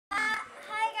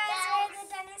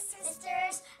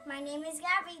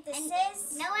Abby. This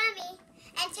is Noemi.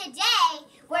 And today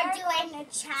we're doing a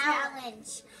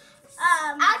challenge.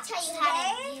 I'll tell you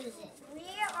how to use it. We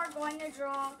are going to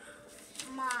draw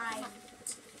my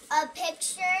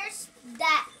pictures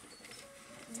that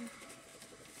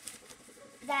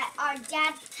our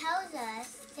dad tells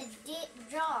us to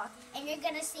draw, and you're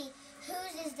gonna see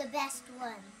whose is the best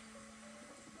one.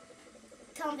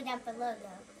 Comment down below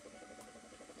though.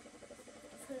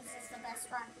 whose is the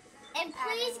best one. And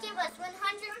please give us 100,000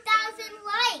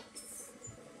 likes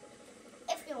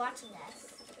if you're watching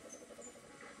this.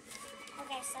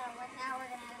 Okay, so now we're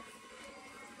gonna.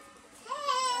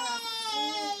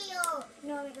 Hey!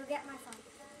 No, go get my phone.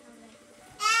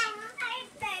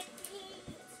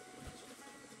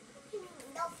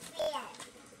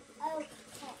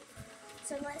 Okay.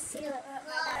 So let's see what my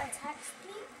dad texted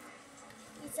me.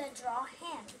 He said draw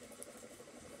him.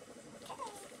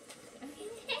 Okay.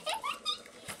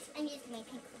 I'm using my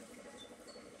pink one.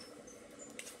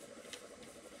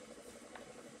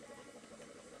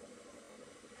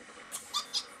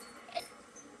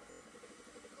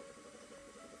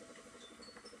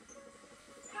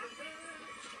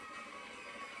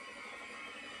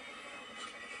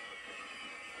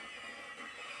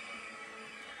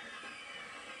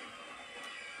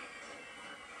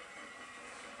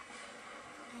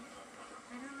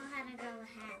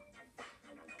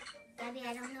 Gabby,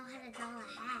 I don't know how to draw a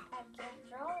hat. I can't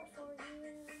draw it for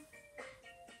you.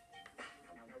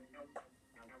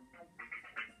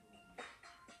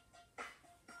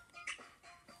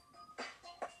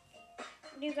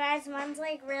 You guys, mine's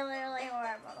like really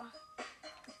horrible.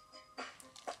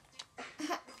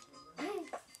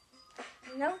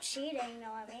 No cheating,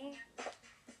 Noemi.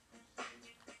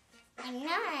 I'm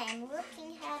not. I'm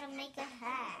looking how to make a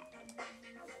hat.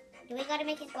 Do we gotta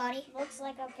make his body? Looks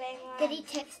like a big one. Did he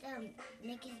text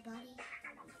make his body?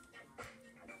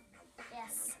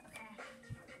 Yes. Okay.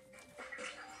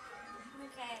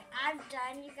 Okay, I'm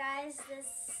done, you guys. This.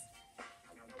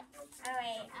 Oh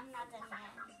wait, I'm not done yet.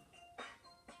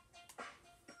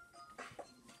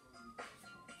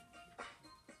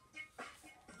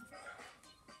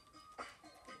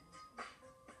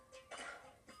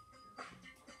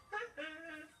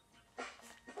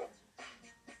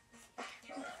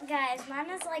 Guys, mine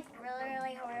is like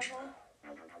really horrible.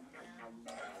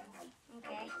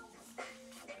 Okay.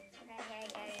 Okay,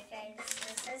 guys.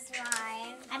 This is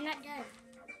mine. I'm not done.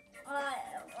 Well,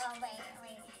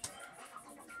 wait.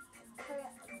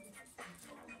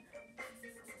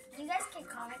 You guys can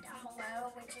comment down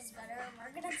below which is better.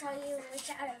 We're gonna tell you which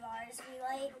out of ours we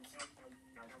like.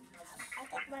 I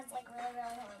think mine's like really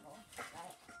horrible.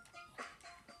 Right?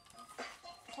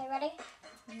 Okay, ready?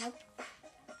 Nope.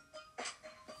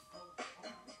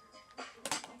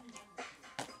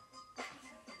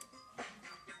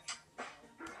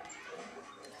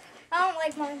 I don't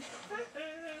like mine.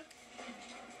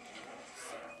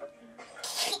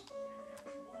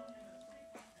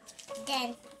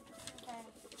 Done. Okay,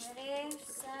 ready,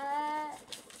 set,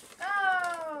 go!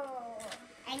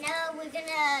 I know we're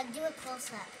gonna do a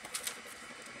close up.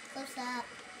 Close up.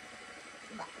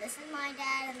 But this is my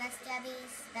dad, and that's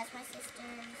Debbie's. That's my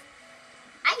sister's.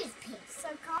 I use pink. So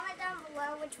comment down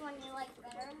below which one you like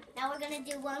better. Now we're gonna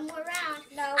do one more round.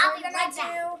 No, I'll we're be gonna right do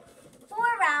back. 4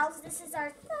 rounds. This is our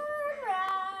 3rd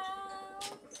round.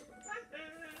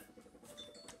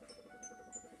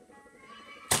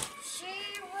 She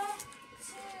went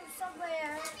to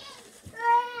somewhere.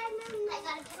 I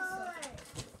got a pencil.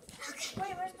 Okay.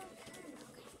 Wait, where's my pen?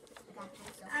 I got a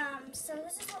pencil. So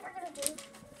this is what we're gonna do.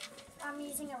 I'm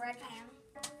using a red pen.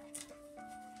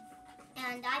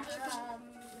 And I'm using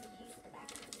Use the back.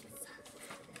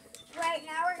 Right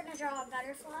now we're gonna draw a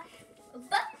butterfly.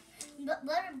 But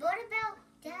what about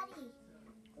Daddy?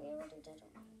 We already did it.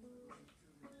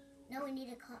 No, we need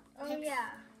a cup. Oh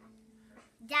yeah.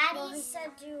 Daddy's. Well, he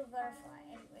said do a butterfly.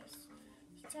 Anyways,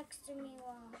 he texted me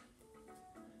while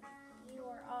you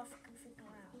were off goofing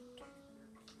around.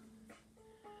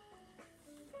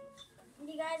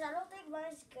 You guys, I don't think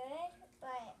mine's good,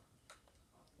 but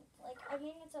like I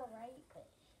mean it's alright, but.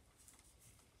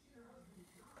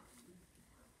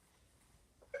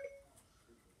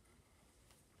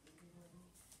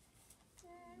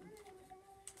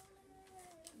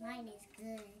 Mine is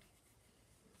good.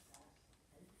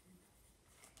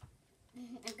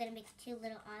 I'm gonna make 2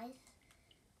 little eyes.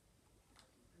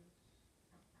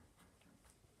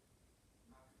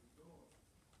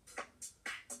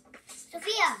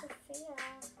 Sophia!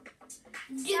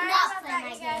 Do not play my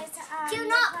game. Do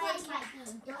not play my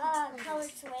game. Don't play Color that.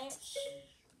 switch.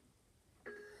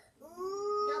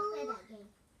 Don't play that game.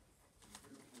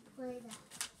 Play that.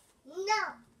 No.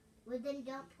 Well, then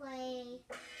don't play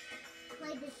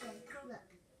this one. Look.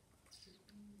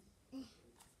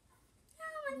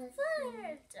 Oh, my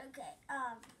foot. Okay.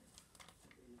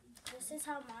 This is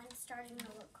how mine's starting to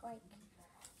look like.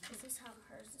 This is how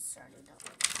hers is starting to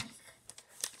look like.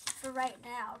 For right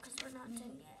now, because we're not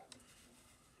done yet.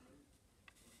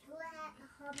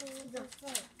 Go.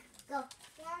 Go.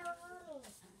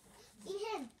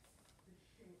 Ethan.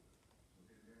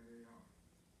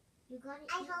 You got it.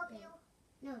 I help you.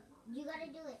 No, you gotta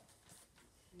do it.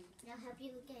 I'll help you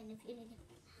again if you need it.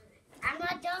 I'm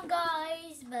not done,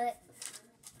 guys, but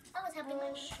I was helping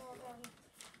I'll my show them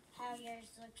how yours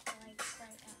looks like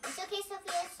right now. It's okay,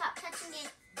 Sophia. Stop touching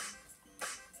it.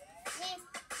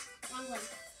 Wrong one.